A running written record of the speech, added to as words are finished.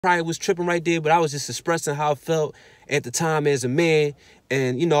probably was tripping right there, but I was just expressing how I felt at the time as a man.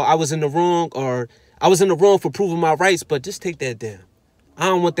 And, you know, I was in the wrong for proving my rights, but just take that down. I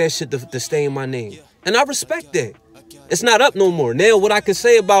don't want that shit to stain my name. And I respect that. It's not up no more. Now, what I can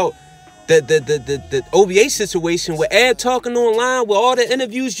say about the OBH situation with Ab talking online, with all the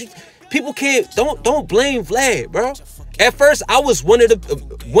interviews, people don't blame Vlad, bro. At first, I was one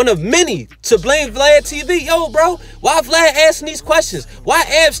of many to blame Vlad TV. Yo, bro, why Vlad asking these questions? Why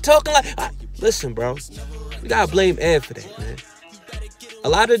Ab's talking like... Listen, bro, you gotta blame Ab for that, man. A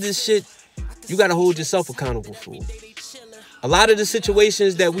lot of this shit, you gotta hold yourself accountable for. A lot of the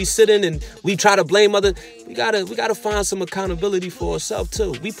situations that we sit in and we try to blame others, we gotta find some accountability for ourselves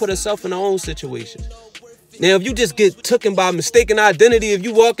too. We put ourselves in our own situations. Now, if you just get taken by mistaken identity, if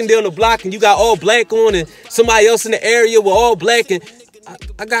you walking down the block and you got all black on and somebody else in the area with all black, and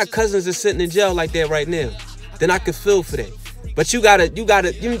I got cousins that's sitting in jail like that right now, then I could feel for that. But you know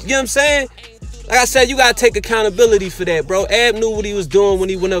what I'm saying? Like I said, you gotta take accountability for that, bro. Ab knew what he was doing when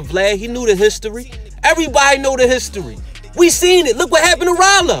he went up Vlad. He knew the history. Everybody know the history. We seen it. Look what happened to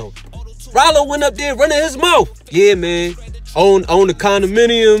Rollo. Rollo went up there running his mouth. Yeah, man. Own the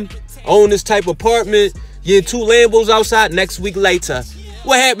condominium. Own this type of apartment. Yeah, 2 Lambos outside. Next week later,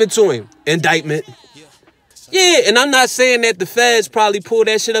 what happened to him? Indictment. Yeah, and I'm not saying that the feds probably pulled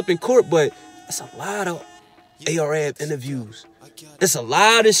that shit up in court, but it's a lot of ARAB interviews. It's a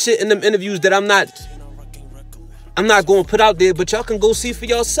lot of shit in them interviews that I'm not going to put out there, but y'all can go see for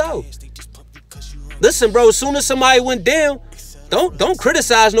yourself. Listen, bro, as soon as somebody went down, don't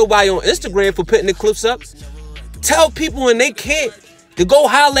criticize nobody on Instagram for putting the clips up. Tell people when they can't to go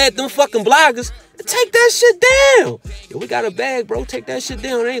holler at them fucking bloggers. Take that shit down. Yo, we got a bag, bro. Take that shit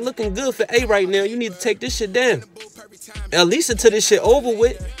down. It ain't looking good for A right now. You need to take this shit down. At least until this shit over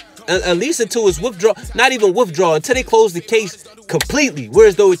with. At least until it's withdraw. Not even withdraw. Until they close the case completely.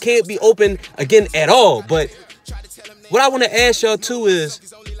 Whereas though it can't be open again at all. But what I want to ask y'all too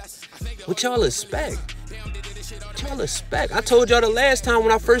is, what y'all expect? What y'all expect? I told y'all the last time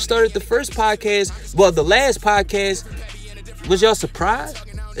when I first started the first podcast, well, the last podcast, was y'all surprised?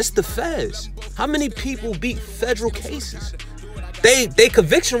 It's the feds. How many people beat federal cases? They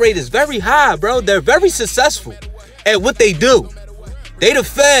conviction rate is very high, bro. They're very successful at what they do. They the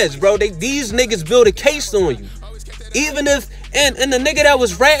feds, bro. These niggas build a case on you. Even if, and the nigga that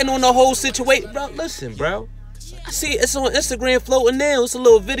was ratting on the whole situation, bro, listen, bro. I see it's on Instagram floating now. It's a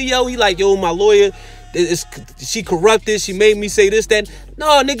little video. He like, yo, my lawyer, she corrupted. She made me say this, that.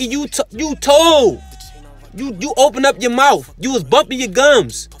 No, nigga, you told. You open up your mouth. You was bumping your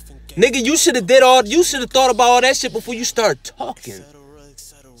gums. Nigga, you should have thought about all that shit before you start talking.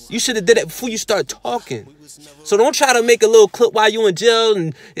 You should have did that before you start talking. So don't try to make a little clip while you in jail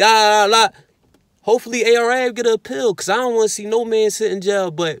and la. Hopefully ARAB get an appeal, because I don't want to see no man sit in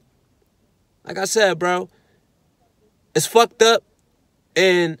jail. But like I said, bro, it's fucked up.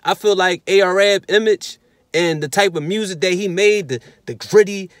 And I feel like ARAB image and the type of music that he made, the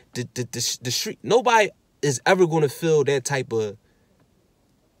gritty, the street, nobody is ever going to feel that type of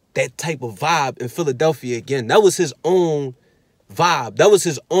vibe in Philadelphia again. That was his own vibe. That was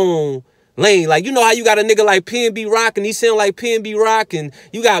his own lane. Like, you know how you got a nigga like P&B Rock and he sound like P&B Rock, and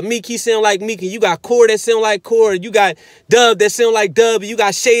you got Meek, he sound like Meek, and you got Core that sound like Core, and you got Dub that sound like Dub, and you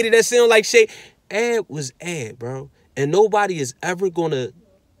got Shady that sound like Shady. Ad was Ad, bro. And nobody is ever gonna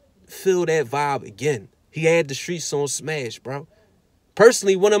feel that vibe again. He had the streets on smash, bro.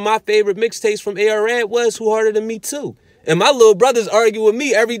 Personally, one of my favorite mixtapes from ARAB was Who Harder Than Me Too. And my little brothers argue with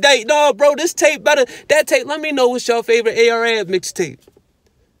me every day. No, bro, this tape better. That tape, let me know what's your favorite ARAB mixtape.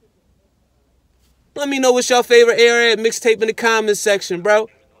 Let me know what's your favorite ARAB mixtape in the comments section, bro.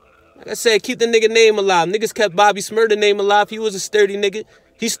 Like I said, keep the nigga name alive. Niggas kept Bobby Smurda name alive. He was a sturdy nigga.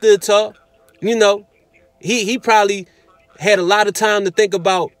 He stood tall. You know, he probably had a lot of time to think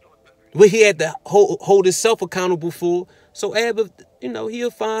about what he had to hold himself accountable for. So Ab, you know, he'll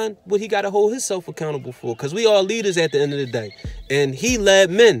find what he got to hold himself accountable for. Because we all leaders at the end of the day. And he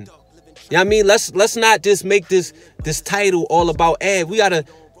led men. You know what I mean? Let's not just make this title all about Ab. We got to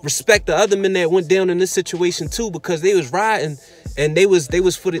respect the other men that went down in this situation too, because they was riding and they was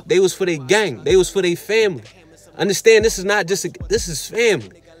for their gang. They was for their family. Understand, this is not just this is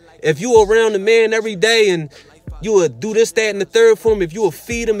family. If you around the man every day and you would do this, that, and the third for him, if you would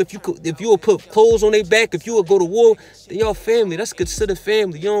feed him, if you would put clothes on their back, if you would go to war, then y'all family. That's considered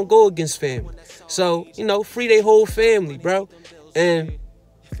family. You don't go against family. So, you know, free their whole family, bro. And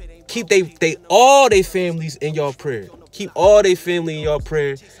keep all their families in your prayer. Keep all their family in your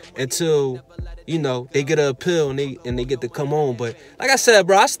prayer until, you know, they get an appeal and they get to come home. But like I said,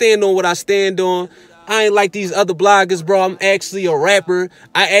 bro, I stand on what I stand on. I ain't like these other bloggers, bro. I'm actually a rapper.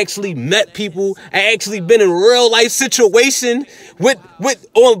 I actually met people. I actually been in real life situation with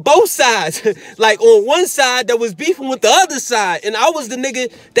on both sides. Like on one side that was beefing with the other side. And I was the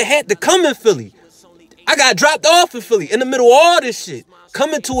nigga that had to come in Philly. I got dropped off in Philly in the middle of all this shit.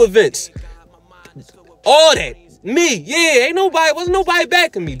 Coming to events. All that. Me. Yeah, wasn't nobody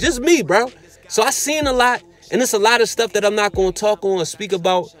backing me. Just me, bro. So I seen a lot. And it's a lot of stuff that I'm not going to talk on or speak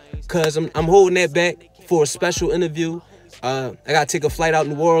about because I'm holding that back for a special interview. I got to take a flight out to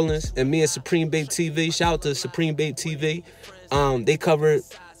New Orleans, and me and Supreme Babe TV, shout out to Supreme Babe TV. They covered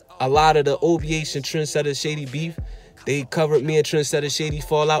a lot of the OBH and Trendsetta Shady beef. They covered me and Trendsetta Shady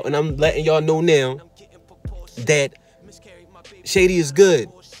fallout, and I'm letting y'all know now that Shady is good.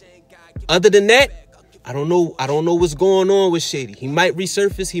 Other than that, I don't know what's going on with Shady. He might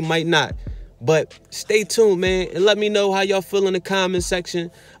resurface, he might not. But stay tuned, man, and let me know how y'all feel in the comment section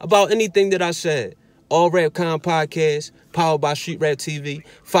about anything that I said. All Rap Con Podcast, powered by Street Rap TV.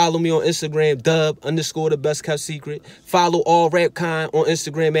 Follow me on Instagram, dub_the best kept secret. Follow All Rap Con on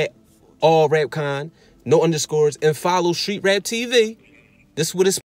Instagram at All Rap Con, no underscores. And follow Street Rap TV. This is what it's